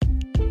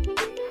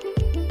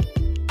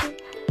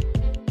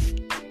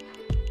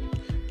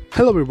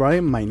Hello everybody,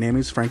 my name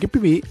is Frankie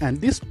PB and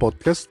this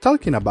podcast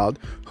talking about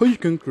how you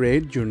can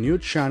create your new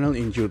channel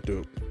in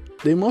YouTube.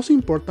 The most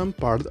important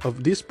part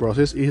of this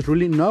process is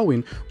really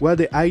knowing what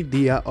the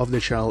idea of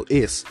the channel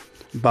is.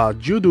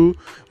 But you do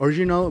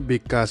original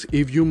because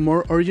if you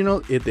more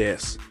original it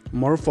is,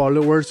 more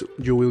followers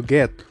you will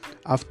get.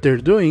 After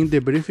doing the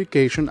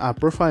verification and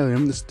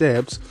profiling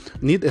steps,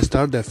 need to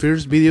start the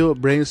first video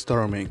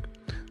brainstorming.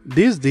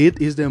 This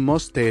date is the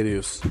most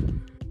tedious.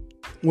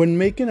 When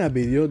making a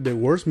video, the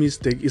worst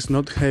mistake is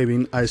not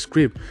having a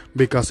script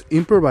because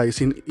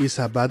improvising is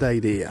a bad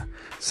idea,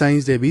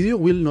 since the video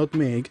will not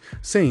make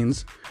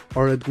sense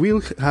or it will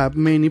have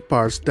many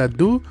parts that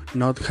do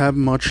not have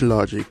much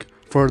logic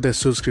for the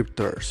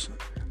subscribers.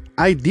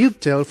 I did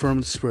tell from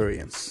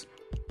experience.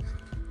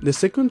 The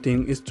second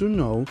thing is to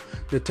know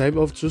the type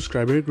of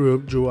subscriber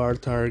group you are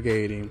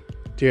targeting.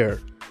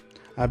 Third,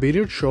 a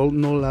video should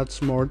not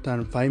last more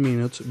than 5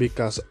 minutes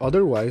because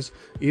otherwise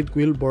it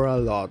will bore a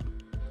lot.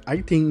 I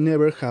think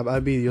never have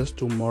a videos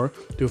to more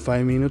to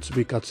 5 minutes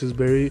because it's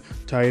very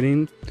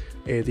tiring.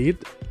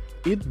 Edit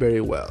it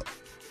very well.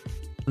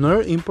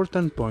 Another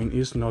important point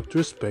is not to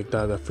expect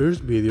that the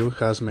first video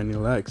has many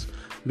likes,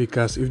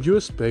 because if you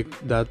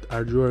expect that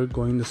you are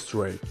going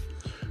astray.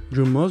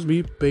 You must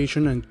be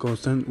patient and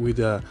constant with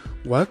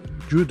what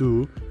you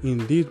do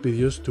in these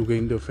videos to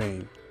gain the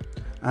fame.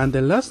 And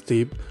the last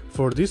tip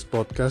for this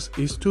podcast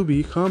is to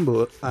be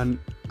humble and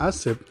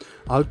accept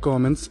all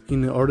comments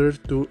in order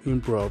to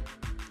improve.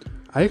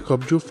 I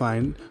hope you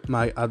find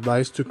my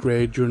advice to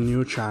create your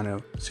new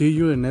channel. See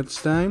you the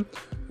next time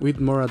with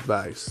more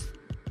advice.